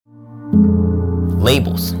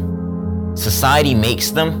Labels. Society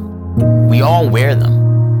makes them. We all wear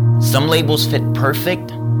them. Some labels fit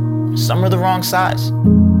perfect. Some are the wrong size.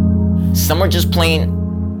 Some are just plain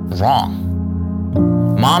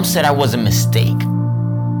wrong. Mom said I was a mistake.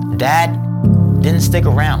 Dad didn't stick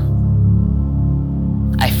around.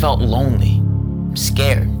 I felt lonely,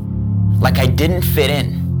 scared, like I didn't fit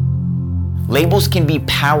in. Labels can be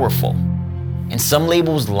powerful, and some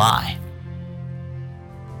labels lie.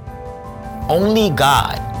 Only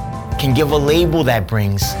God can give a label that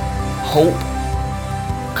brings hope,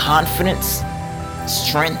 confidence,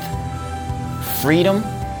 strength, freedom,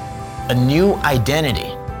 a new identity,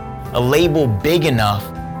 a label big enough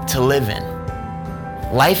to live in.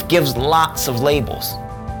 Life gives lots of labels,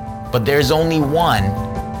 but there's only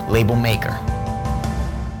one label maker.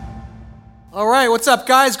 All right, what's up,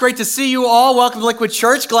 guys? Great to see you all. Welcome to Liquid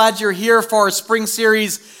Church. Glad you're here for our spring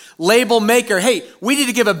series, Label Maker. Hey, we need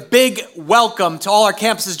to give a big welcome to all our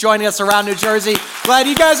campuses joining us around New Jersey. Glad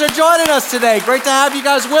you guys are joining us today. Great to have you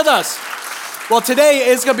guys with us. Well, today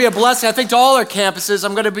is going to be a blessing, I think, to all our campuses.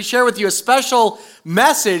 I'm going to share with you a special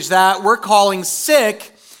message that we're calling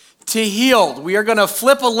Sick to Healed. We are going to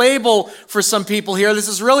flip a label for some people here. This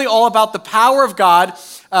is really all about the power of God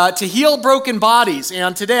to heal broken bodies.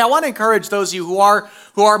 And today I want to encourage those of you who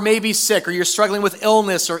are maybe sick, or you're struggling with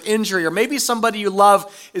illness or injury, or maybe somebody you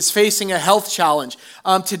love is facing a health challenge.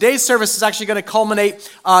 Today's service is actually going to culminate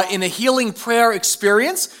in a healing prayer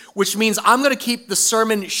experience, which means I'm going to keep the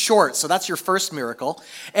sermon short. So that's your first miracle.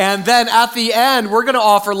 And then at the end, we're going to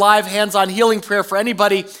offer live hands-on healing prayer for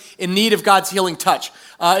anybody in need of God's healing touch.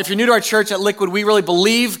 If you're new to our church at Liquid, we really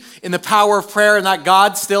believe in the power of prayer and that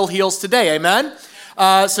God still heals today. Amen?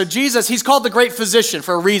 So Jesus, he's called the great physician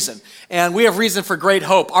for a reason, and we have reason for great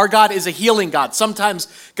hope. Our God is a healing God. Sometimes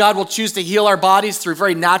God will choose to heal our bodies through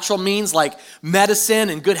very natural means like medicine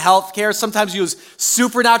and good health care. Sometimes use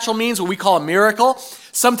supernatural means, what we call a miracle.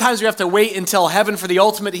 Sometimes we have to wait until heaven for the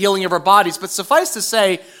ultimate healing of our bodies. But suffice to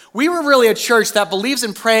say, we were really a church that believes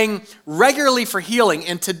in praying regularly for healing.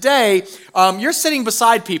 And today, you're sitting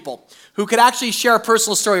beside people who could actually share a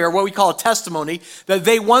personal story, or what we call a testimony, that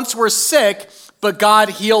they once were sick, but God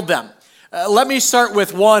healed them. Let me start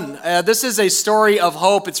with one. This is a story of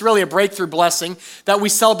hope. It's really a breakthrough blessing that we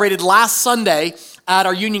celebrated last Sunday at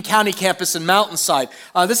our Union County campus in Mountainside.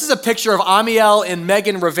 This is a picture of Amiel and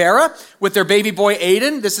Megan Rivera with their baby boy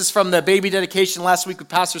Aiden. This is from the baby dedication last week with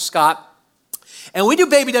Pastor Scott. And we do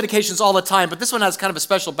baby dedications all the time, but this one has kind of a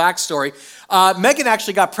special backstory. Megan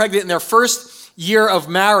actually got pregnant in their first year of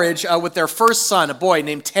marriage with their first son, a boy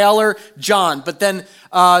named Taylor John. But then,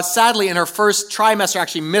 sadly, in her first trimester,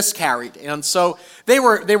 actually miscarried. And so they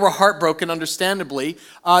were heartbroken, understandably.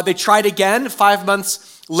 They tried again. 5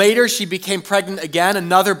 months later, she became pregnant again,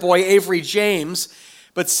 another boy, Avery James.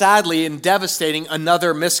 But sadly, and devastating,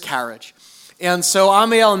 another miscarriage. And so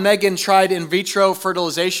Amiel and Megan tried in vitro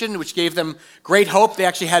fertilization, which gave them great hope. They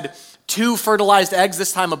actually had 2 fertilized eggs,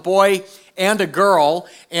 this time a boy and a girl.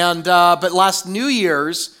 And but last New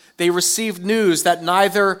Year's, they received news that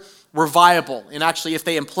neither were viable. And actually, if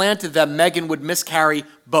they implanted them, Megan would miscarry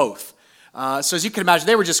both. So as you can imagine,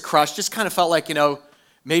 they were just crushed, just kind of felt like,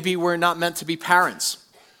 maybe we're not meant to be parents.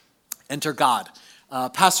 Enter God.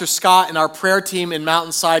 Pastor Scott and our prayer team in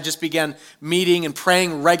Mountainside just began meeting and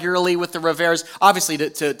praying regularly with the Riveras, obviously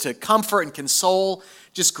to comfort and console,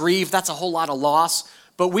 just grieve. That's a whole lot of loss.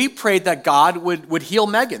 But we prayed that God would heal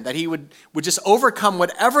Megan, that he would just overcome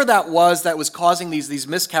whatever that was causing these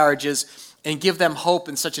miscarriages and give them hope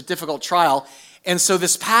in such a difficult trial. And so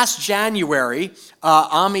this past January,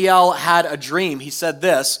 Amiel had a dream. He said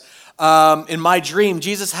this, in my dream,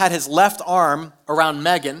 Jesus had his left arm around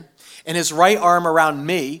Megan and his right arm around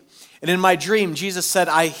me. And in my dream, Jesus said,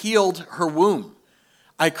 I healed her womb.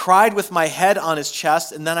 I cried with my head on his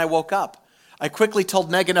chest, and then I woke up. I quickly told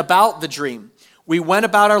Megan about the dream. We went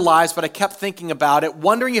about our lives, but I kept thinking about it,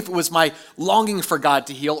 wondering if it was my longing for God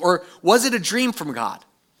to heal, or was it a dream from God?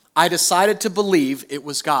 I decided to believe it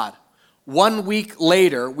was God. 1 week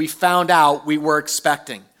later, we found out we were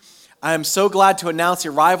expecting. I am so glad to announce the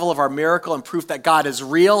arrival of our miracle and proof that God is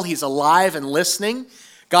real. He's alive and listening.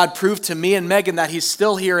 God proved to me and Megan that he's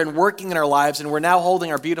still here and working in our lives, and we're now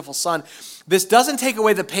holding our beautiful son. This doesn't take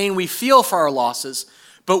away the pain we feel for our losses,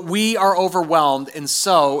 but we are overwhelmed and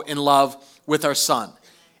so in love with our son.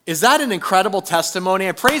 Is that an incredible testimony?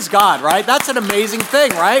 And praise God, right? That's an amazing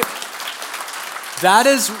thing, right? That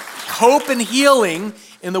is hope and healing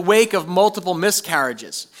in the wake of multiple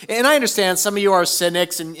miscarriages. And I understand some of you are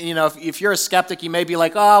cynics, and if you're a skeptic, you may be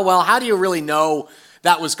like, oh, well, how do you really know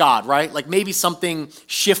that was God, right? Like maybe something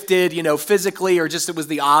shifted, physically, or just it was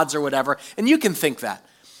the odds or whatever. And you can think that.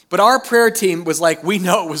 But our prayer team was like, we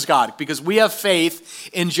know it was God because we have faith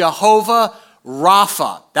in Jehovah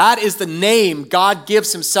Rapha. That is the name God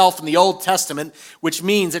gives himself in the Old Testament, which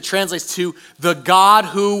means it translates to the God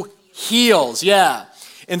who heals. Yeah.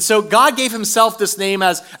 And so God gave himself this name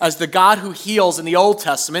as the God who heals in the Old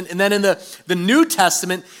Testament. And then in the New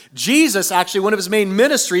Testament, Jesus, actually, one of his main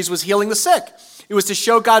ministries was healing the sick. It was to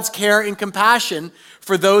show God's care and compassion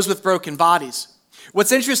for those with broken bodies.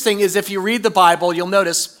 What's interesting is if you read the Bible, you'll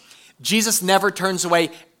notice Jesus never turns away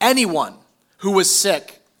anyone who was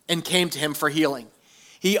sick and came to him for healing.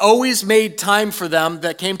 He always made time for them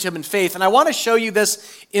that came to him in faith. And I want to show you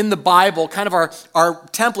this in the Bible, kind of our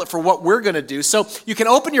template for what we're going to do. So you can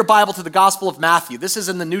open your Bible to the Gospel of Matthew. This is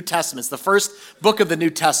in the New Testament. It's the first book of the New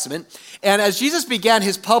Testament. And as Jesus began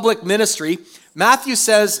his public ministry, Matthew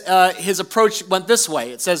says his approach went this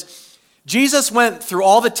way. It says, Jesus went through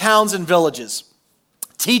all the towns and villages,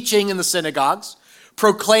 teaching in the synagogues,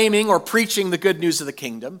 proclaiming or preaching the good news of the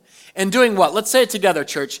kingdom, and doing what? Let's say it together,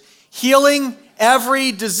 church. Healing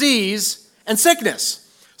every disease and sickness.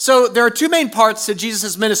 So there are two main parts to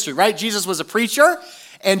Jesus' ministry, right? Jesus was a preacher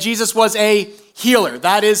and Jesus was a healer.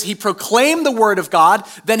 That is, he proclaimed the word of God,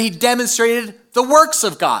 then he demonstrated the works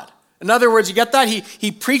of God. In other words, you get that?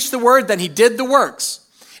 He preached the word, then he did the works.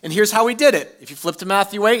 And here's how he did it. If you flip to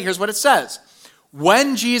Matthew 8, here's what it says.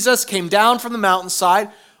 When Jesus came down from the mountainside,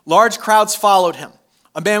 large crowds followed him.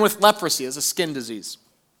 A man with leprosy, as a skin disease,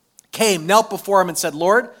 came, knelt before him and said,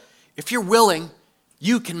 Lord, if you're willing,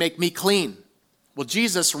 you can make me clean. Well,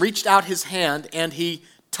 Jesus reached out his hand and he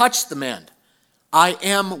touched the man. I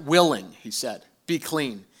am willing, he said, be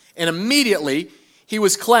clean. And immediately he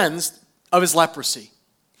was cleansed of his leprosy.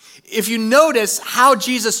 If you notice how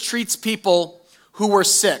Jesus treats people who were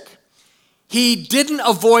sick, he didn't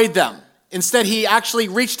avoid them. Instead, he actually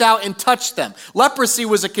reached out and touched them. Leprosy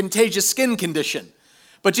was a contagious skin condition.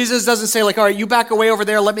 But Jesus doesn't say like, all right, you back away over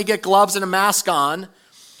there, let me get gloves and a mask on.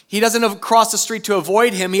 He doesn't cross the street to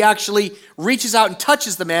avoid him. He actually reaches out and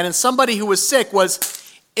touches the man, and somebody who was sick was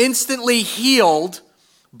instantly healed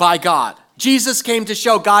by God. Jesus came to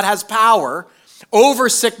show God has power over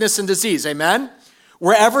sickness and disease, amen?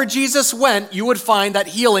 Wherever Jesus went, you would find that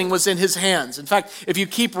healing was in his hands. In fact, if you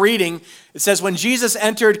keep reading, it says, when Jesus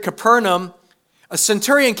entered Capernaum, a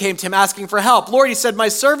centurion came to him asking for help. Lord, he said, my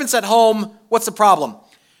servant's at home. What's the problem?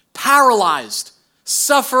 Paralyzed,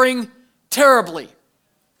 suffering terribly.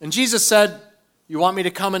 And Jesus said, you want me to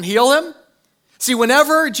come and heal him? See,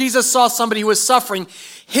 whenever Jesus saw somebody who was suffering,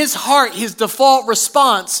 his heart, his default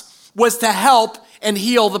response was to help and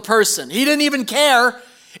heal the person. He didn't even care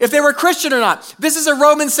if they were Christian or not. This is a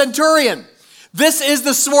Roman centurion. This is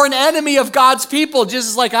the sworn enemy of God's people. Jesus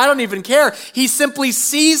is like, I don't even care. He simply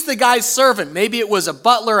sees the guy's servant. Maybe it was a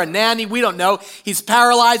butler, a nanny, we don't know. He's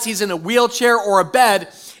paralyzed, he's in a wheelchair or a bed,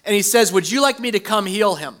 and he says, would you like me to come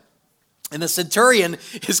heal him? And the centurion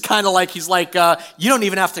is kind of like, he's like, you don't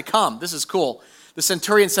even have to come. This is cool. The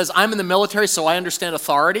centurion says, I'm in the military, so I understand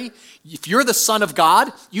authority. If you're the Son of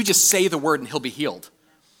God, you just say the word and he'll be healed.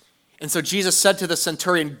 And so Jesus said to the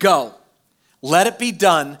centurion, go, let it be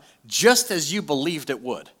done just as you believed it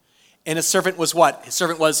would. And his servant was what? His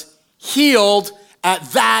servant was healed at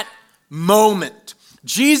that moment.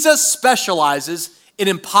 Jesus specializes in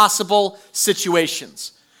impossible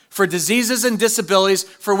situations, for diseases and disabilities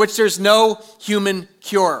for which there's no human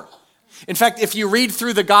cure. In fact, if you read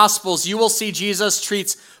through the Gospels, you will see Jesus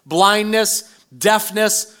treats blindness,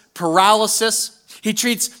 deafness, paralysis. He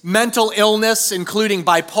treats mental illness, including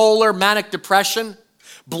bipolar, manic depression,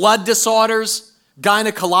 blood disorders,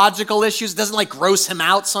 gynecological issues. It doesn't like gross him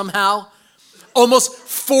out somehow. Almost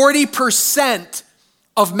 40%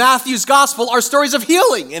 of Matthew's gospel are stories of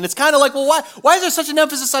healing. And it's kind of like, well, why is there such an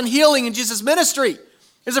emphasis on healing in Jesus' ministry?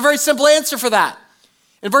 There's a very simple answer for that.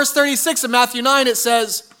 In verse 36 of Matthew 9, it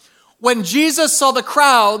says, when Jesus saw the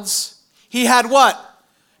crowds, he had what?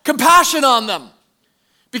 Compassion on them,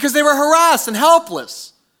 because they were harassed and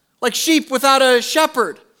helpless, like sheep without a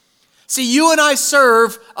shepherd. See, you and I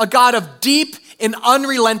serve a God of deep and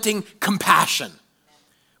unrelenting compassion.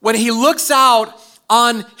 When he looks out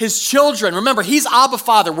on his children, remember, he's Abba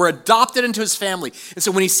Father. We're adopted into his family. And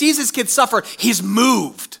so when he sees his kids suffer, he's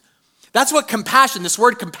moved. That's what compassion, this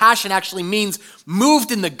word compassion actually means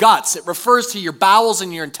moved in the guts. It refers to your bowels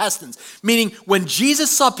and your intestines, meaning when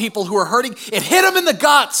Jesus saw people who were hurting, it hit him in the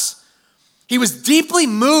guts. He was deeply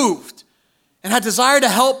moved and had desire to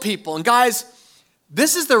help people. And guys,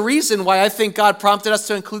 this is the reason why I think God prompted us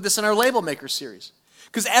to include this in our Label Maker series.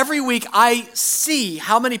 Because every week I see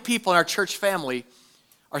how many people in our church family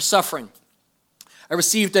are suffering. I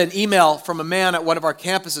received an email from a man at one of our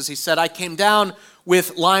campuses. He said, I came down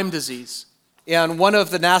with Lyme disease. and one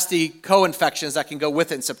of the nasty co-infections that can go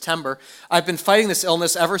with it in September. I've been fighting this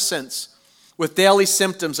illness ever since, with daily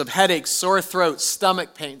symptoms of headaches, sore throats,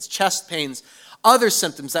 stomach pains, chest pains, other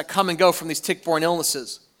symptoms that come and go from these tick-borne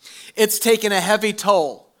illnesses. It's taken a heavy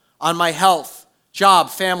toll on my health, job,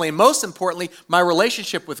 family, and most importantly, my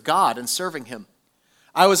relationship with God and serving Him.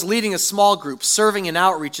 I was leading a small group, serving in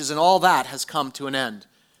outreaches, and all that has come to an end.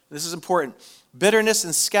 This is important. Bitterness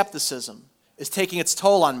and skepticism is taking its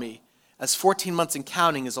toll on me, as 14 months and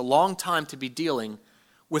counting is a long time to be dealing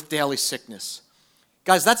with daily sickness.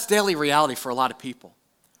 Guys, that's daily reality for a lot of people.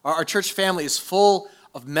 Our church family is full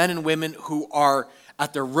of men and women who are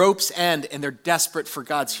at their rope's end and they're desperate for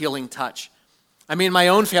God's healing touch. I mean, in my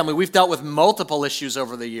own family, we've dealt with multiple issues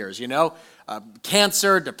over the years,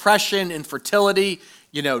 cancer, depression, infertility,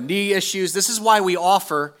 knee issues. This is why we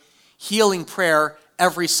offer healing prayer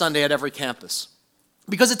every Sunday at every campus,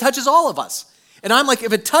 because it touches all of us. And I'm like,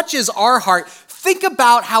 if it touches our heart, think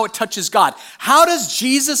about how it touches God. How does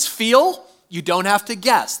Jesus feel? You don't have to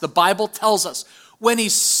guess. The Bible tells us when he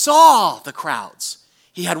saw the crowds,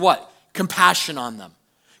 he had what? Compassion on them,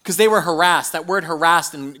 because they were harassed. That word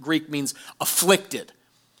harassed in Greek means afflicted.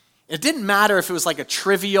 It didn't matter if it was like a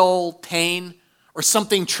trivial pain or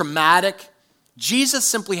something traumatic. Jesus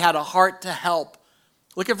simply had a heart to help.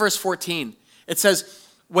 Look at verse 14. It says,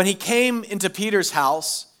 when he came into Peter's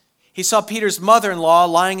house, he saw Peter's mother-in-law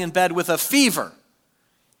lying in bed with a fever.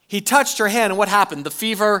 He touched her hand, and what happened? The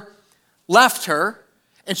fever left her,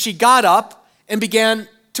 and she got up and began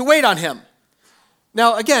to wait on him.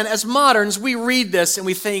 Now, again, as moderns, we read this and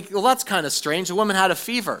we think, well, that's kind of strange. The woman had a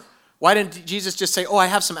fever. Why didn't Jesus just say, oh, I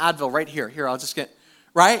have some Advil right here. Here, I'll just get,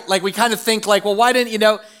 right? Like we kind of think like, well, why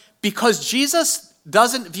didn't, because Jesus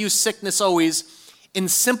doesn't view sickness always in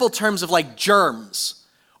simple terms of like germs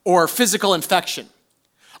or physical infection.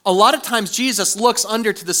 A lot of times Jesus looks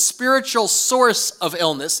under to the spiritual source of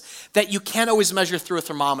illness that you can't always measure through a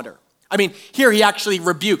thermometer. I mean, here he actually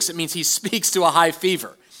rebukes. It means he speaks to a high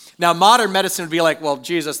fever. Now, modern medicine would be like, well,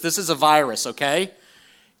 Jesus, this is a virus, okay?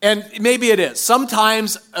 And maybe it is.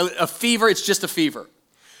 Sometimes a fever, it's just a fever.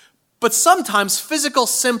 But sometimes physical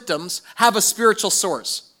symptoms have a spiritual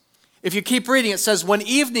source. If you keep reading, it says, when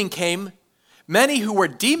evening came, many who were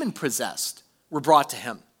demon-possessed were brought to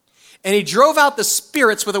him. And he drove out the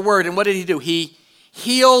spirits with a word. And what did he do? He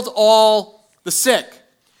healed all the sick.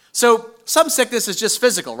 So some sickness is just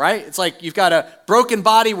physical, right? It's like you've got a broken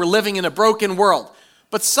body. We're living in a broken world.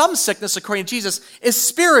 But some sickness, according to Jesus, is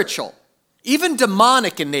spiritual, even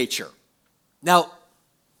demonic in nature. Now,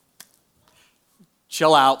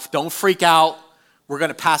 chill out. Don't freak out. We're going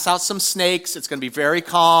to pass out some snakes. It's going to be very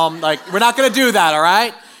calm. We're not going to do that, all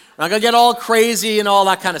right? We're not going to get all crazy and all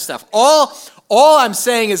that kind of stuff. All I'm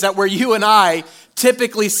saying is that where you and I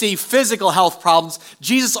typically see physical health problems,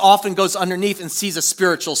 Jesus often goes underneath and sees a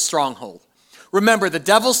spiritual stronghold. Remember, the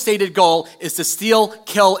devil's stated goal is to steal,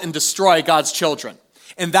 kill, and destroy God's children.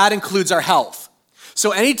 And that includes our health.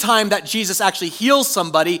 So anytime that Jesus actually heals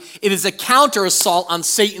somebody, it is a counter-assault on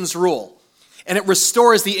Satan's rule. And it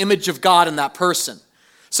restores the image of God in that person.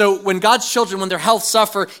 So when God's children, when their health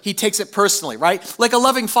suffer, he takes it personally, right? Like a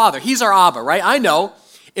loving father. He's our Abba, right? I know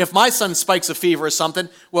if my son spikes a fever or something,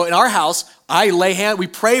 well, in our house, we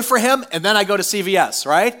pray for him, and then I go to CVS,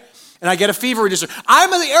 right? And I get a fever reducer. I'm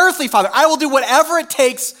the earthly father. I will do whatever it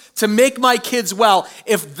takes to make my kids well.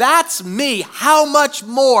 If that's me, how much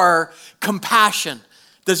more compassion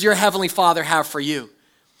does your heavenly Father have for you?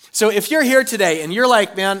 So if you're here today and you're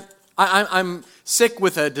like, man, I'm sick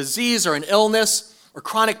with a disease or an illness or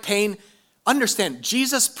chronic pain, understand,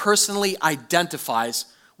 Jesus personally identifies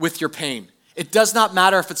with your pain. It does not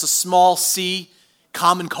matter if it's a small C,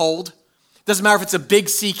 common cold. It doesn't matter if it's a big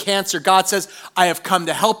C, cancer. God says, I have come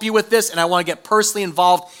to help you with this, and I want to get personally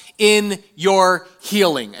involved in your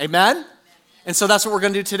healing. Amen? And so that's what we're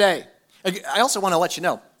going to do today. I also want to let you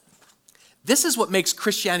know, this is what makes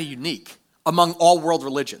Christianity unique among all world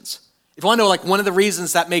religions. If you want to know one of the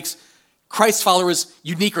reasons that makes Christ followers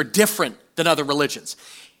unique or different than other religions,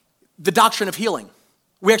 the doctrine of healing.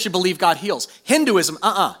 We actually believe God heals. Hinduism,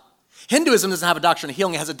 Hinduism doesn't have a doctrine of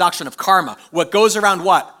healing. It has a doctrine of karma. What goes around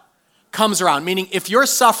what? Comes around. Meaning if you're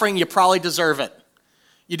suffering, you probably deserve it.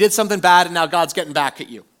 You did something bad and now God's getting back at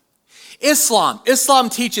you. Islam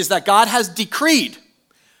teaches that God has decreed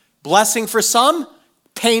blessing for some,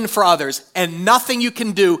 pain for others, and nothing you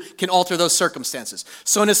can do can alter those circumstances.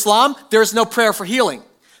 So in Islam, there's no prayer for healing.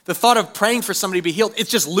 The thought of praying for somebody to be healed,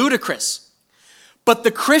 it's just ludicrous. But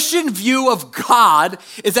the Christian view of God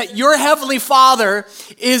is that your heavenly Father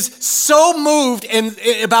is so moved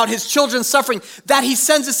about his children's suffering that he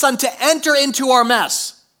sends his son to enter into our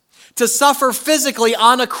mess, to suffer physically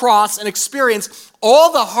on a cross and experience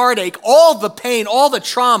all the heartache, all the pain, all the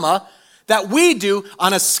trauma that we do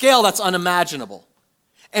on a scale that's unimaginable.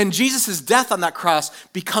 And Jesus' death on that cross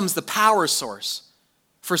becomes the power source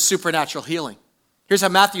for supernatural healing. Here's how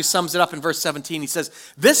Matthew sums it up in verse 17. He says,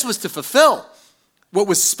 this was to fulfill what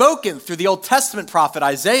was spoken through the Old Testament prophet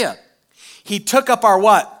Isaiah. He took up our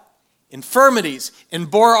what? Infirmities, and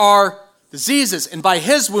bore our diseases, and by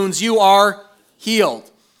his wounds you are healed.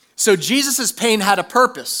 So Jesus' pain had a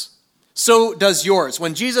purpose. So does yours.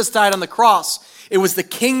 When Jesus died on the cross, it was the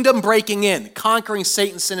kingdom breaking in, conquering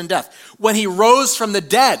Satan, sin, and death. When he rose from the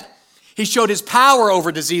dead, he showed his power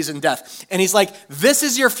over disease and death. And he's like, this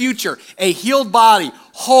is your future, a healed body,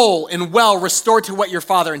 whole and well, restored to what your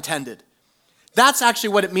Father intended. That's actually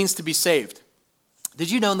what it means to be saved.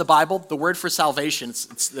 Did you know in the Bible, the word for salvation,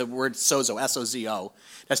 it's the word sozo, S-O-Z-O.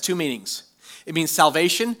 It has two meanings. It means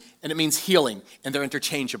salvation and it means healing, and they're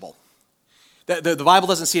interchangeable. The Bible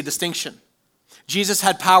doesn't see a distinction. Jesus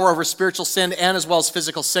had power over spiritual sin and as well as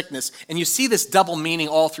physical sickness. And you see this double meaning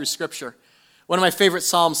all through Scripture. One of my favorite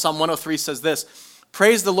Psalms, Psalm 103, says this,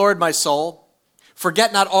 praise the Lord, my soul.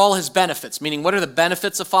 Forget not all his benefits. Meaning, what are the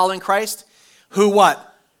benefits of following Christ? Who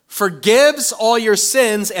what? Forgives all your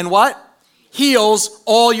sins and what? Heals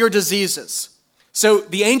all your diseases. So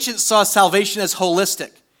the ancients saw salvation as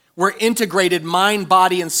holistic. We're integrated mind,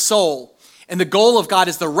 body, and soul. And the goal of God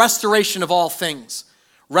is the restoration of all things.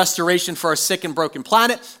 Restoration for our sick and broken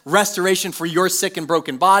planet, restoration for your sick and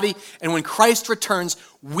broken body. And when Christ returns,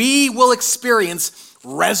 we will experience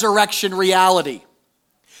resurrection reality.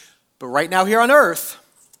 But right now here on earth,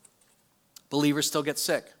 believers still get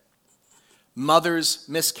sick. Mothers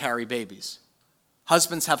miscarry babies.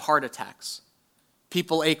 Husbands have heart attacks.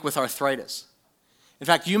 People ache with arthritis. In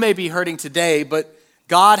fact, you may be hurting today, but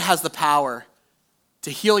God has the power to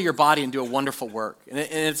heal your body and do a wonderful work. And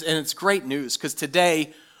it's great news, because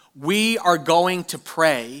today we are going to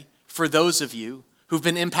pray for those of you who've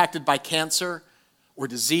been impacted by cancer or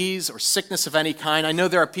disease or sickness of any kind. I know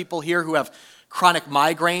there are people here who have chronic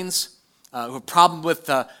migraines, who have a problem with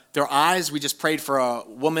their eyes. We just prayed for a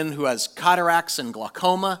woman who has cataracts and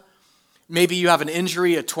glaucoma. Maybe you have an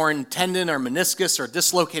injury, a torn tendon or meniscus or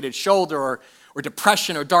dislocated shoulder or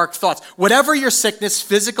depression or dark thoughts. Whatever your sickness,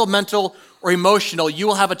 physical, mental, or emotional, you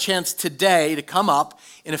will have a chance today to come up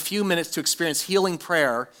in a few minutes to experience healing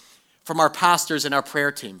prayer from our pastors and our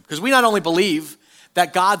prayer team. Because we not only believe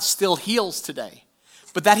that God still heals today,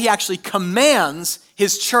 but that he actually commands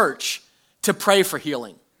his church to pray for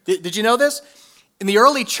healing. Did you know this? In the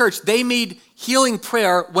early church, they made healing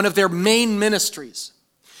prayer one of their main ministries.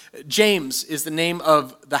 James is the name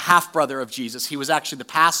of the half-brother of Jesus. He was actually the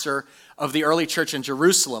pastor of the early church in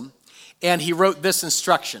Jerusalem, and he wrote this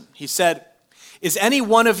instruction. He said, is any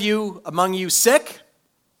one of you among you sick?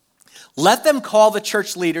 Let them call the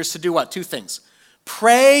church leaders to do what? Two things.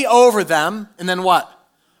 Pray over them, and then what?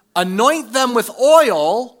 Anoint them with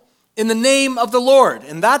oil in the name of the Lord.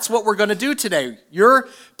 And that's what we're going to do today. Your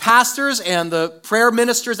pastors and the prayer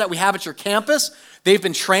ministers that we have at your campus, they've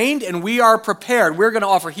been trained and we are prepared. We're going to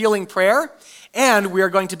offer healing prayer and we are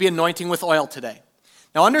going to be anointing with oil today.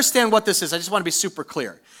 Now understand what this is. I just want to be super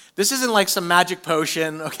clear. This isn't like some magic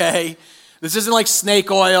potion, okay? This isn't like snake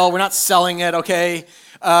oil. We're not selling it, okay?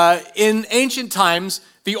 In ancient times,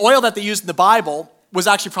 the oil that they used in the Bible was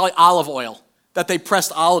actually probably olive oil that they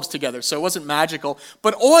pressed olives together, so it wasn't magical.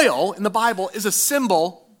 But oil in the Bible is a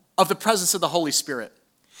symbol of the presence of the Holy Spirit.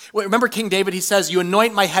 Remember King David, he says, you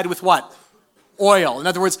anoint my head with what? Oil. In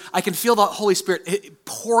other words, I can feel the Holy Spirit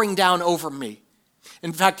pouring down over me.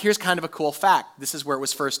 In fact, here's kind of a cool fact. This is where it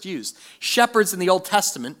was first used. Shepherds in the Old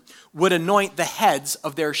Testament would anoint the heads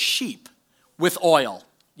of their sheep with oil.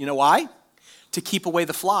 You know why? To keep away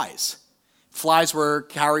the flies. Flies were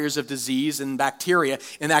carriers of disease and bacteria,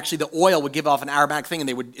 and actually the oil would give off an aromatic thing, and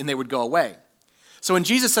they would go away. So when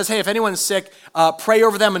Jesus says, hey, if anyone's sick, pray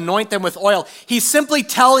over them, anoint them with oil, he's simply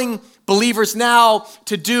telling believers now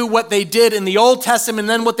to do what they did in the Old Testament and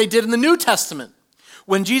then what they did in the New Testament.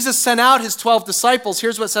 When Jesus sent out his 12 disciples,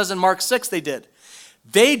 here's what it says in Mark 6 they did.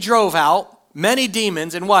 They drove out many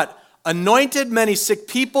demons and what? Anointed many sick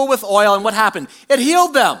people with oil, and what happened? It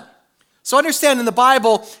healed them. So understand, in the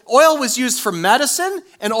Bible, oil was used for medicine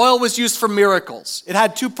and oil was used for miracles. It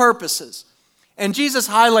had two purposes. And Jesus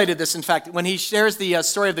highlighted this, in fact, when he shares the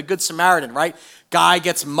story of the Good Samaritan, right? Guy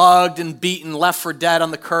gets mugged and beaten, left for dead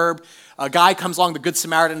on the curb. A guy comes along, the Good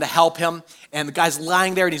Samaritan, to help him. And the guy's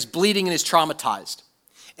lying there and he's bleeding and he's traumatized.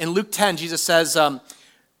 In Luke 10, Jesus says,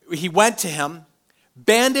 he went to him,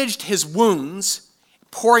 bandaged his wounds,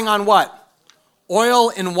 pouring on what?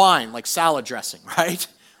 Oil and wine, like salad dressing, right?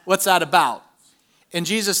 What's that about? In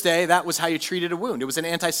Jesus' day, that was how you treated a wound. It was an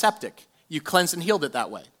antiseptic. You cleansed and healed it that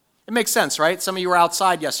way. It makes sense, right? Some of you were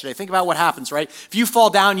outside yesterday. Think about what happens, right? If you fall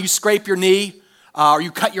down, you scrape your knee, or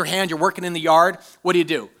you cut your hand, you're working in the yard, what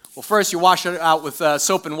do? Well, first you wash it out with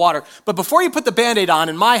soap and water. But before you put the Band-Aid on,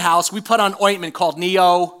 in my house, we put on ointment called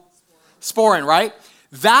Neosporin, right?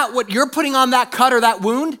 That, what you're putting on that cut or that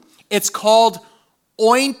wound, it's called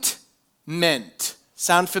ointment.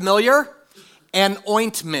 Sound familiar? An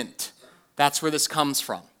ointment. That's where this comes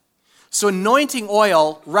from. So anointing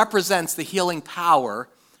oil represents the healing power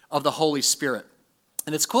of the Holy Spirit.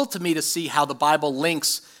 And it's cool to me to see how the Bible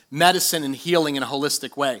links medicine and healing in a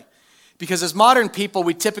holistic way. Because as modern people,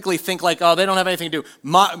 we typically think like, oh, they don't have anything to do.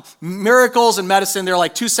 Miracles and medicine, they're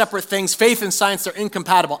like two separate things. Faith and science, they're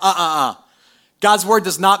incompatible. God's word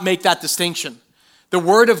does not make that distinction. The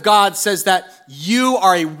word of God says that you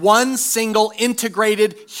are a one single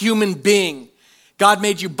integrated human being. God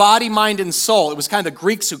made you body, mind, and soul. It was kind of the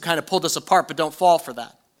Greeks who kind of pulled us apart, but don't fall for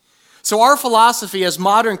that. So our philosophy as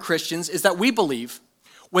modern Christians is that we believe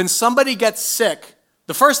when somebody gets sick,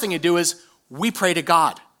 the first thing you do is we pray to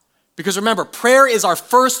God. Because remember, prayer is our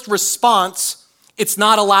first response. It's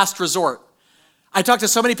not a last resort. I talk to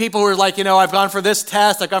so many people who are like, I've gone for this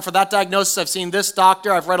test, I've gone for that diagnosis, I've seen this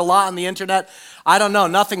doctor, I've read a lot on the internet. I don't know,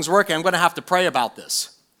 nothing's working. I'm going to have to pray about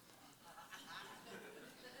this.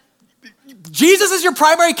 Jesus is your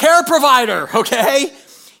primary care provider, okay?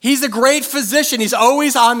 He's a great physician. He's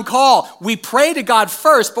always on call. We pray to God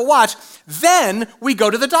first, but watch, then we go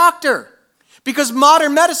to the doctor. Because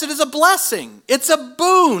modern medicine is a blessing. It's a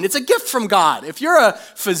boon. It's a gift from God. If you're a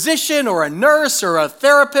physician or a nurse or a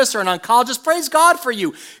therapist or an oncologist, praise God for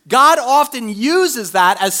you. God often uses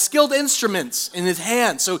that as skilled instruments in his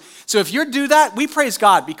hands. So if you do that, we praise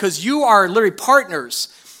God because you are literally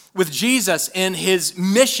partners with Jesus in his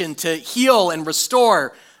mission to heal and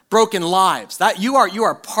restore broken lives. That you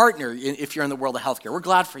are a partner if you're in the world of healthcare. We're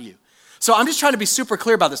glad for you. So I'm just trying to be super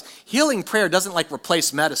clear about this. Healing prayer doesn't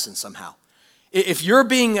replace medicine somehow. If you're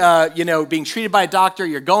being treated by a doctor,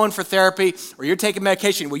 you're going for therapy, or you're taking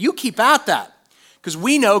medication, well, you keep at that. Because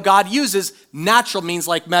we know God uses natural means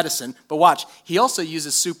like medicine, but watch, he also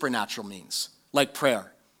uses supernatural means like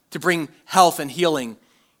prayer to bring health and healing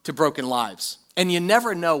to broken lives. And you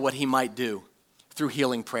never know what he might do through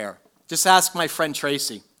healing prayer. Just ask my friend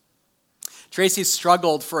Tracy. Tracy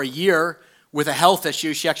struggled for a year with a health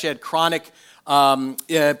issue. She actually had chronic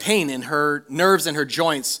pain in her nerves and her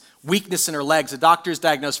joints, weakness in her legs. The doctors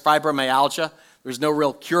diagnosed fibromyalgia. There's no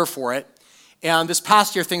real cure for it. And this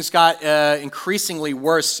past year, things got increasingly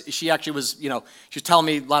worse. She actually was, she was telling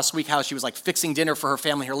me last week how she was fixing dinner for her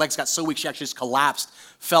family. Her legs got so weak, she actually just collapsed,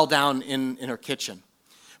 fell down in her kitchen.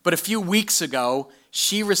 But a few weeks ago,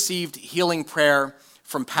 she received healing prayer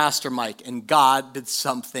from Pastor Mike, and God did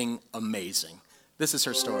something amazing. This is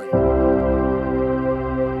her story.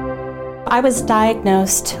 I was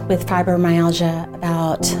diagnosed with fibromyalgia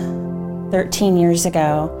about 13 years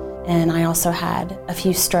ago, and I also had a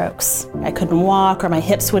few strokes. I couldn't walk, or my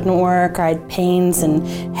hips wouldn't work, or I had pains and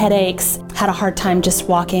headaches. Had a hard time just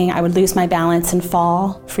walking. I would lose my balance and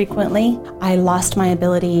fall frequently. I lost my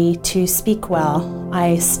ability to speak well.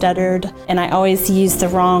 I stuttered, and I always used the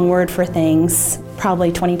wrong word for things,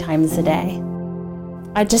 probably 20 times a day.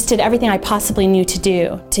 I just did everything I possibly knew to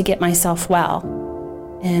do to get myself well,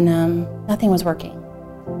 and nothing was working.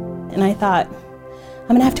 And I thought,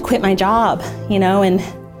 I'm gonna have to quit my job,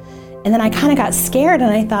 and then I kind of got scared, and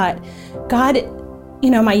I thought, God,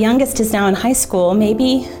 my youngest is now in high school.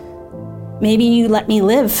 Maybe you let me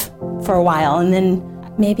live for a while, and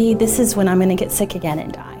then maybe this is when I'm going to get sick again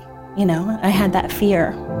and die. I had that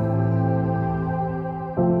fear.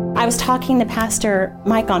 I was talking to Pastor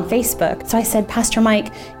Mike on Facebook. So I said, Pastor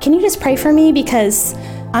Mike, can you just pray for me? Because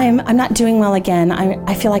I'm not doing well again.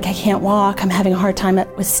 I feel like I can't walk. I'm having a hard time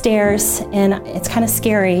with stairs, and it's kind of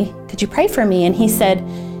scary. Could you pray for me? And he said,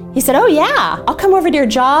 oh yeah, I'll come over to your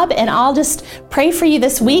job and I'll just pray for you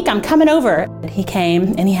this week. I'm coming over. He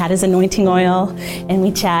came and he had his anointing oil and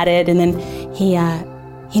we chatted, and then he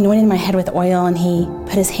anointed my head with oil and he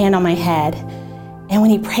put his hand on my head. And when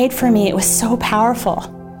he prayed for me, it was so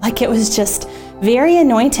powerful. It was just very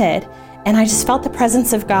anointed. And I just felt the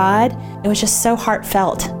presence of God. It was just so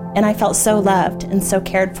heartfelt, and I felt so loved and so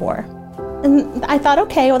cared for. And I thought,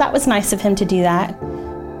 okay, well, that was nice of him to do that.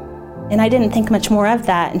 And I didn't think much more of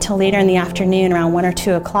that until later in the afternoon, around 1 or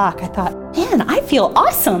 2 o'clock. I thought, man, I feel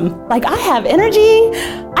awesome. I have energy.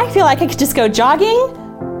 I feel like I could just go jogging.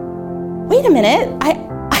 Wait a minute, I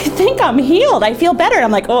think I'm healed. I feel better.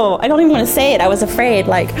 I'm like, oh, I don't even want to say it. I was afraid,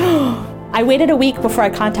 I waited a week before I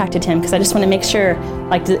contacted him because I just want to make sure,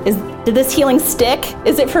 like, did this healing stick?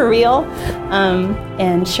 Is it for real?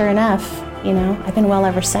 And sure enough, I've been well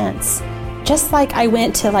ever since. Just like I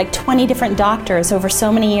went to like 20 different doctors over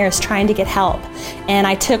so many years trying to get help, and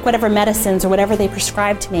I took whatever medicines or whatever they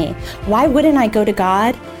prescribed to me, why wouldn't I go to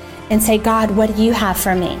God and say, God, what do you have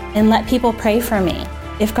for me? And let people pray for me.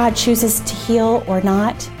 If God chooses to heal or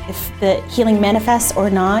not, if the healing manifests or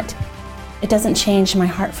not, it doesn't change my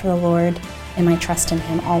heart for the Lord and my trust in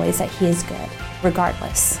Him always that He is good,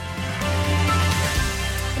 regardless.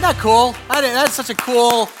 Isn't that cool? That's such a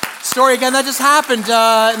cool story. Again, that just happened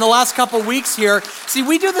in the last couple weeks here. See,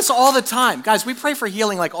 we do this all the time. Guys, we pray for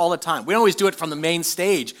healing like all the time. We don't always do it from the main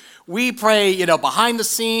stage. We pray, behind the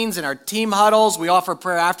scenes in our team huddles. We offer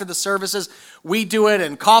prayer after the services. We do it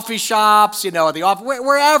in coffee shops, at the office,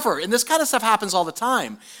 wherever. And this kind of stuff happens all the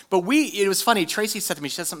time. But it was funny. Tracy said to me,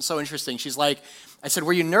 she said something so interesting. She's like, I said,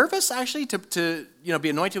 were you nervous actually to be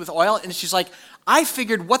anointed with oil? And she's like, I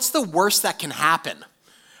figured, what's the worst that can happen?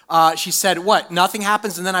 She said, what? Nothing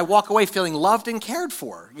happens, and then I walk away feeling loved and cared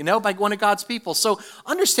for, by one of God's people. So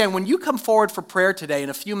understand, when you come forward for prayer today in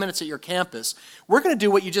a few minutes at your campus, we're going to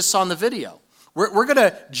do what you just saw in the video. We're going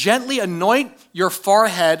to gently anoint your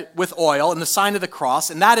forehead with oil in the sign of the cross,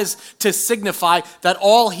 and that is to signify that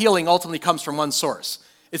all healing ultimately comes from one source.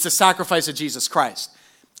 It's the sacrifice of Jesus Christ.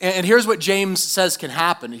 And here's what James says can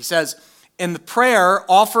happen. He says, in the prayer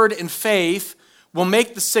offered in faith will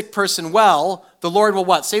make the sick person well, the Lord will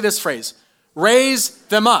what? Say this phrase, raise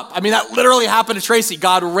them up. I mean, that literally happened to Tracy.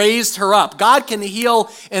 God raised her up. God can heal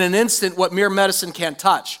in an instant what mere medicine can't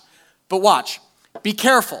touch. But watch, be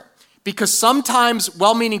careful, because sometimes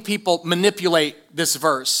well-meaning people manipulate this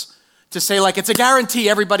verse to say, like, it's a guarantee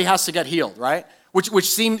everybody has to get healed, right? Which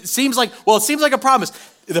seems like a promise.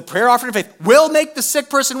 The prayer offered in faith will make the sick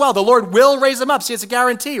person well. The Lord will raise them up. See, it's a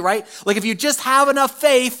guarantee, right? Like, if you just have enough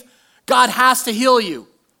faith, God has to heal you,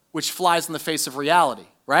 which flies in the face of reality,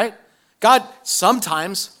 right?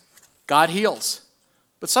 Sometimes God heals,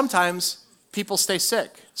 but sometimes people stay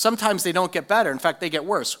sick. Sometimes they don't get better. In fact, they get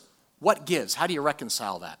worse. What gives? How do you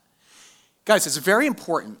reconcile that? Guys, it's very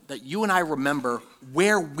important that you and I remember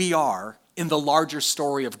where we are in the larger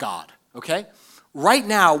story of God, okay? Right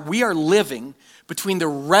now, we are living between the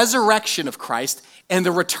resurrection of Christ and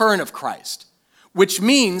the return of Christ, which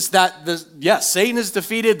means that, Satan is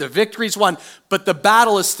defeated, the victory's won, but the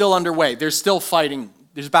battle is still underway. There's still fighting.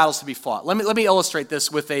 There's battles to be fought. Let me illustrate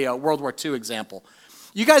this with a World War II example.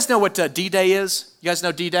 You guys know what D-Day is? You guys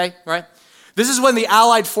know D-Day, right? This is when the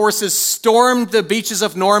Allied forces stormed the beaches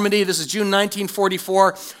of Normandy. This is June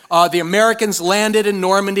 1944. The Americans landed in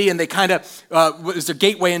Normandy, and they kind of was their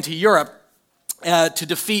gateway into Europe to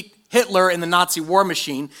defeat Hitler and the Nazi war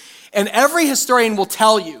machine. And every historian will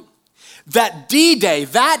tell you that D-Day,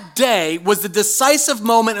 that day, was the decisive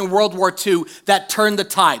moment in World War II that turned the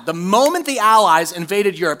tide. The moment the Allies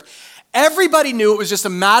invaded Europe, everybody knew it was just a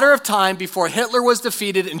matter of time before Hitler was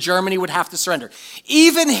defeated and Germany would have to surrender.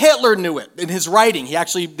 Even Hitler knew it in his writing.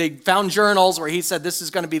 They found journals where he said this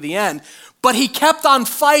is going to be the end. But he kept on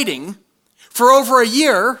fighting for over a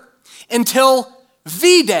year until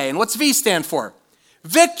V-Day. And what's V stand for?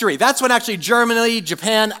 Victory. That's when actually Germany,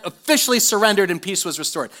 Japan officially surrendered and peace was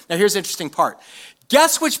restored. Now here's the interesting part.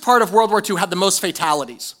 Guess which part of World War II had the most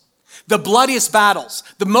fatalities? The bloodiest battles.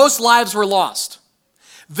 The most lives were lost.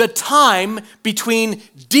 The time between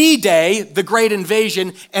D-Day, the great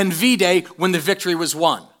invasion, and V-Day, when the victory was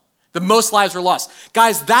won. The most lives were lost.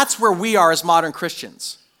 Guys, that's where we are as modern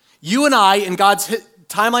Christians. You and I, in God's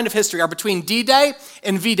timeline of history, are between D-Day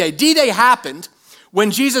and V-Day. D-Day happened when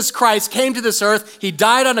Jesus Christ came to this earth, he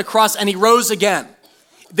died on a cross, and he rose again.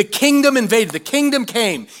 The kingdom invaded. The kingdom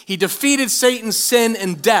came. He defeated Satan, sin,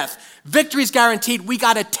 and death. Victory's guaranteed. We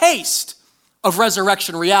got a taste of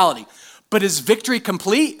resurrection reality. But is victory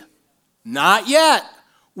complete? Not yet.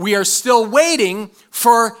 We are still waiting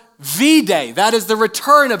for V-Day. That is the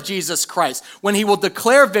return of Jesus Christ, when he will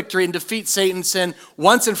declare victory and defeat Satan, sin,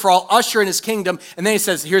 once and for all, usher in his kingdom. And then he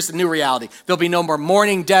says, here's the new reality. There'll be no more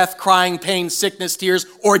mourning, death, crying, pain, sickness, tears,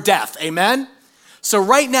 or death. Amen? So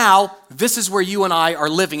right now, this is where you and I are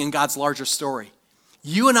living in God's larger story.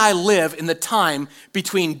 You and I live in the time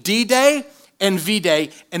between D-Day and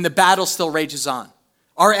V-Day, and the battle still rages on.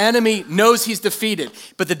 Our enemy knows he's defeated,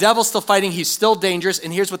 but the devil's still fighting. He's still dangerous.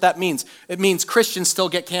 And here's what that means. It means Christians still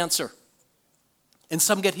get cancer. And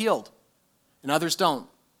some get healed, and others don't.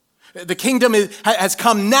 The kingdom has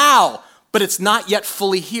come now, but it's not yet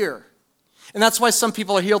fully here. And that's why some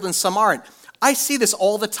people are healed and some aren't. I see this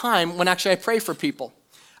all the time when actually I pray for people.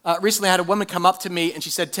 Recently, I had a woman come up to me, and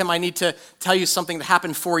she said, Tim, I need to tell you something that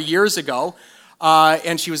happened 4 years ago.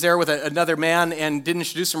 and she was there with another man and didn't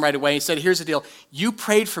introduce him right away. He said, here's the deal. You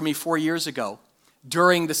prayed for me 4 years ago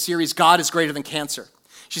during the series, God is Greater Than Cancer.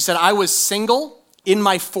 She said, I was single in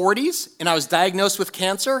my 40s, and I was diagnosed with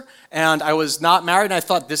cancer, and I was not married, and I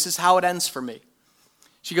thought, this is how it ends for me.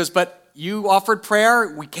 She goes, but you offered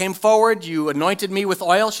prayer, we came forward, you anointed me with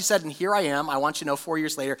oil. She said, and here I am. I want you to know 4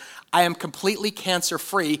 years later, I am completely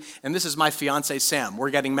cancer-free, and this is my fiance, Sam.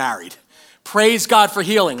 We're getting married. Praise God for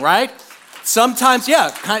healing, right? Sometimes,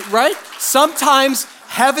 right? Sometimes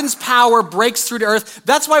heaven's power breaks through to earth.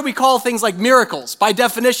 That's why we call things like miracles. By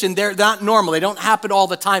definition, they're not normal. They don't happen all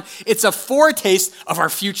the time. It's a foretaste of our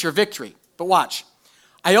future victory. But watch.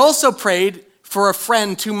 I also prayed for a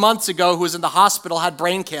friend 2 months ago who was in the hospital, had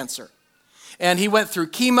brain cancer. And he went through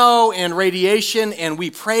chemo and radiation, and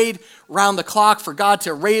we prayed round the clock for God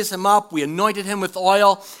to raise him up. We anointed him with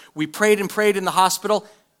oil. We prayed and prayed in the hospital,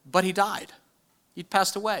 but he died. He'd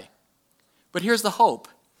passed away. But here's the hope.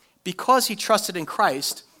 Because he trusted in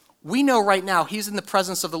Christ, we know right now he's in the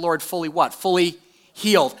presence of the Lord fully what? Fully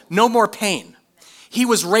healed. No more pain. He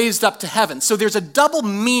was raised up to heaven. So there's a double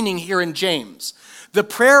meaning here in James. The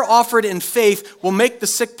prayer offered in faith will make the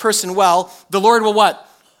sick person well. The Lord will what?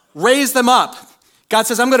 Raise them up. God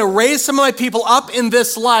says, I'm going to raise some of my people up in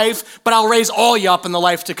this life, but I'll raise all you up in the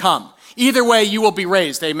life to come. Either way, you will be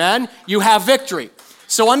raised. Amen? You have victory.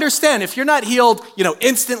 So understand, if you're not healed,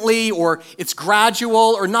 instantly, or it's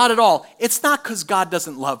gradual, or not at all, it's not because God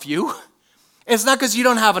doesn't love you. It's not because you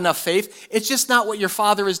don't have enough faith. It's just not what your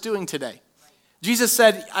Father is doing today. Jesus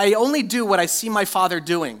said, I only do what I see my Father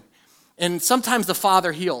doing. And sometimes the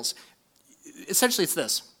Father heals. Essentially, it's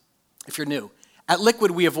this, if you're new. At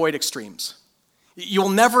Liquid, we avoid extremes. You'll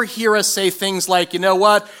never hear us say things like,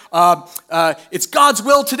 it's God's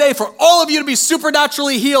will today for all of you to be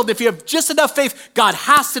supernaturally healed. If you have just enough faith, God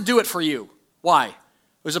has to do it for you. Why?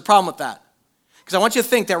 There's a problem with that. Because I want you to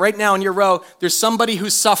think that right now in your row, there's somebody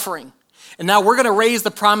who's suffering. And now we're going to raise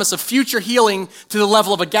the promise of future healing to the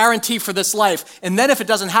level of a guarantee for this life. And then if it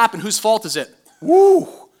doesn't happen, whose fault is it? Woo!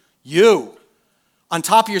 You. On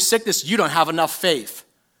top of your sickness, you don't have enough faith.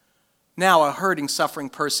 Now a hurting, suffering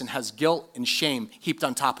person has guilt and shame heaped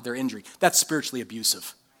on top of their injury. That's spiritually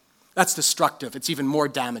abusive. That's destructive. It's even more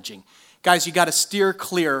damaging. Guys, you got to steer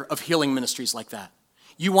clear of healing ministries like that.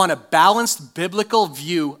 You want a balanced biblical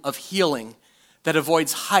view of healing that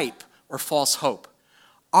avoids hype or false hope.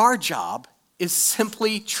 Our job is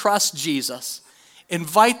simply trust Jesus,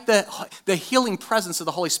 invite the healing presence of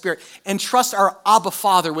the Holy Spirit, and trust our Abba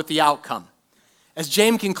Father with the outcome. As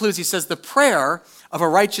James concludes, he says, the prayer of a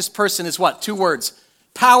righteous person is what? 2 words,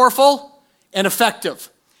 powerful and effective.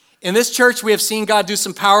 In this church, we have seen God do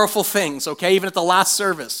some powerful things, okay, even at the last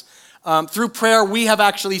service. Through prayer, we have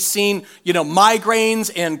actually seen,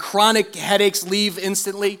 migraines and chronic headaches leave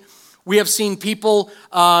instantly. We have seen people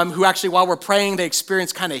who actually, while we're praying, they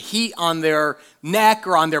experience kind of heat on their neck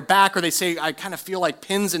or on their back, or they say, I kind of feel like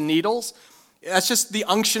pins and needles. That's just the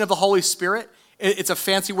unction of the Holy Spirit. It's a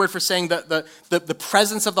fancy word for saying that the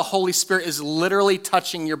presence of the Holy Spirit is literally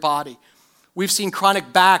touching your body. We've seen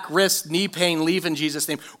chronic back, wrist, knee pain leave in Jesus'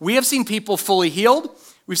 name. We have seen people fully healed.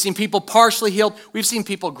 We've seen people partially healed. We've seen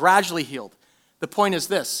people gradually healed. The point is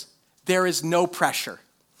this, there is no pressure.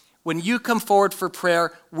 When you come forward for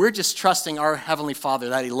prayer, we're just trusting our Heavenly Father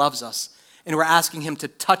that He loves us, and we're asking Him to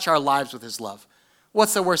touch our lives with His love.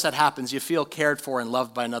 What's the worst that happens? You feel cared for and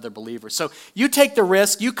loved by another believer. So you take the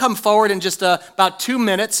risk. You come forward in just about 2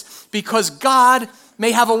 minutes because God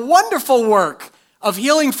may have a wonderful work of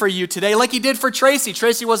healing for you today like He did for Tracy.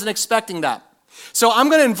 Tracy wasn't expecting that. So I'm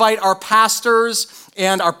going to invite our pastors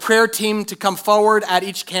and our prayer team to come forward at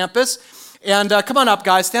each campus. And come on up,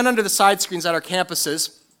 guys. Stand under the side screens at our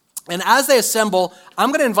campuses. And as they assemble, I'm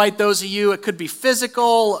going to invite those of you, it could be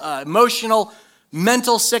physical, emotional,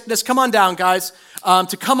 mental sickness. Come on down, guys,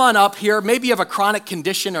 to come on up here. Maybe you have a chronic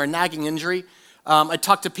condition or a nagging injury. I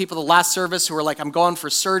talked to people the last service who were like, I'm going for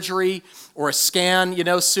surgery or a scan,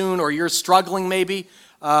 soon, or you're struggling maybe.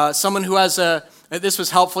 Someone who has this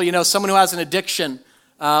was helpful, someone who has an addiction,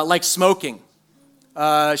 like smoking.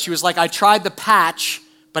 She was like, I tried the patch,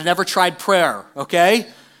 but never tried prayer, okay?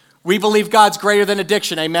 We believe God's greater than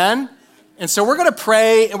addiction, amen? And so we're going to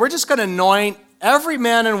pray, and we're just going to anoint every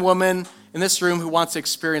man and woman in this room who wants to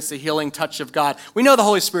experience the healing touch of God. We know the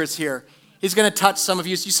Holy Spirit's here. He's going to touch some of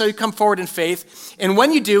you, so you come forward in faith. And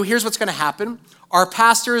when you do, here's what's going to happen. Our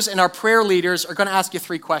pastors and our prayer leaders are going to ask you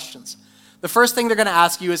 3 questions. The first thing they're going to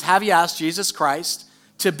ask you is, have you asked Jesus Christ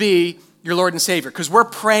to be your Lord and Savior? Because we're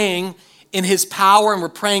praying in His power and we're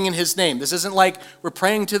praying in His name. This isn't like we're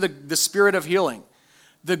praying to the Spirit of healing.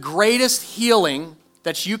 The greatest healing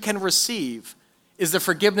that you can receive is the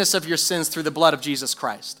forgiveness of your sins through the blood of Jesus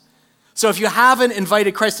Christ. So if you haven't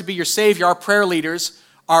invited Christ to be your Savior, our prayer leaders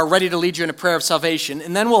are ready to lead you in a prayer of salvation.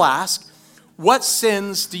 And then we'll ask, what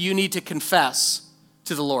sins do you need to confess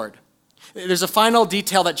to the Lord? There's a final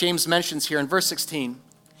detail that James mentions here in verse 16.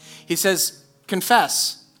 He says,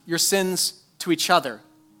 confess your sins to each other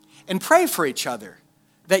and pray for each other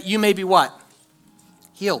that you may be what?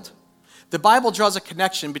 Healed. The Bible draws a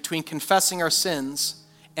connection between confessing our sins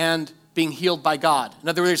and being healed by God. In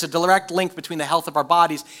other words, there's a direct link between the health of our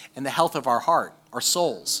bodies and the health of our heart, our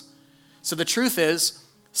souls. So the truth is,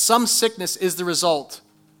 some sickness is the result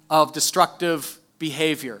of destructive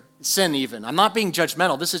behavior, sin even. I'm not being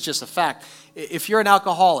judgmental. This is just a fact. If you're an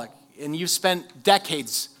alcoholic and you've spent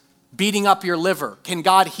decades beating up your liver, can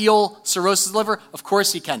God heal cirrhosis of the liver? Of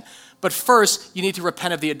course he can. But first, you need to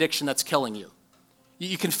repent of the addiction that's killing you.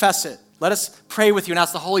 You confess it. Let us pray with you and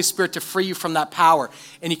ask the Holy Spirit to free you from that power.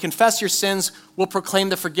 And you confess your sins. We'll proclaim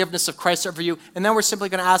the forgiveness of Christ over you. And then we're simply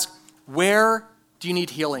going to ask, where do you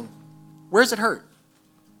need healing? Where does it hurt?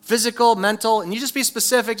 Physical, mental, and you just be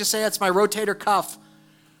specific. Just say, it's my rotator cuff.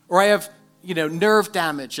 Or I have, nerve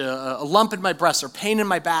damage, a lump in my breast, or pain in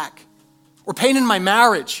my back, or pain in my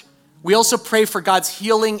marriage. We also pray for God's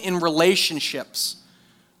healing in relationships.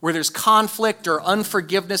 Where there's conflict or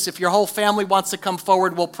unforgiveness, if your whole family wants to come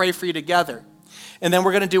forward, we'll pray for you together. And then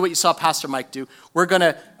we're going to do what you saw Pastor Mike do. We're going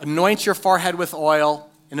to anoint your forehead with oil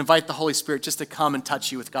and invite the Holy Spirit just to come and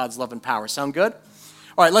touch you with God's love and power. Sound good?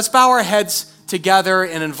 All right, let's bow our heads together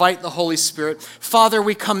and invite the Holy Spirit. Father,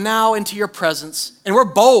 we come now into your presence, and we're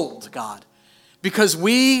bold, God, because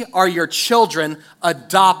we are your children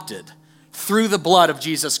adopted through the blood of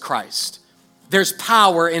Jesus Christ. There's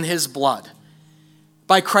power in his blood.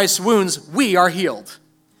 By Christ's wounds, we are healed.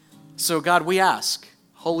 So God, we ask,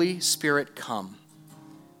 Holy Spirit, come.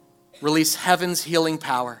 Release heaven's healing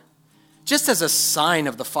power, just as a sign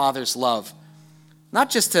of the Father's love. Not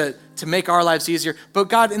just to make our lives easier, but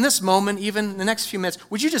God, in this moment, even in the next few minutes,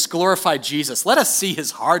 would you just glorify Jesus? Let us see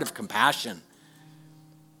his heart of compassion.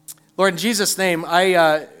 Lord, in Jesus' name,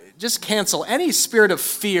 I just cancel any spirit of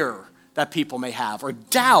fear that people may have or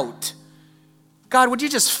doubt. God, would you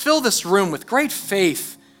just fill this room with great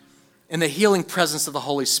faith in the healing presence of the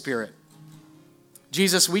Holy Spirit?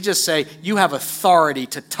 Jesus, we just say you have authority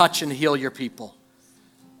to touch and heal your people.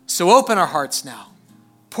 So open our hearts now.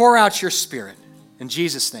 Pour out your Spirit. In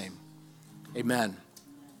Jesus' name, amen.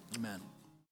 Amen.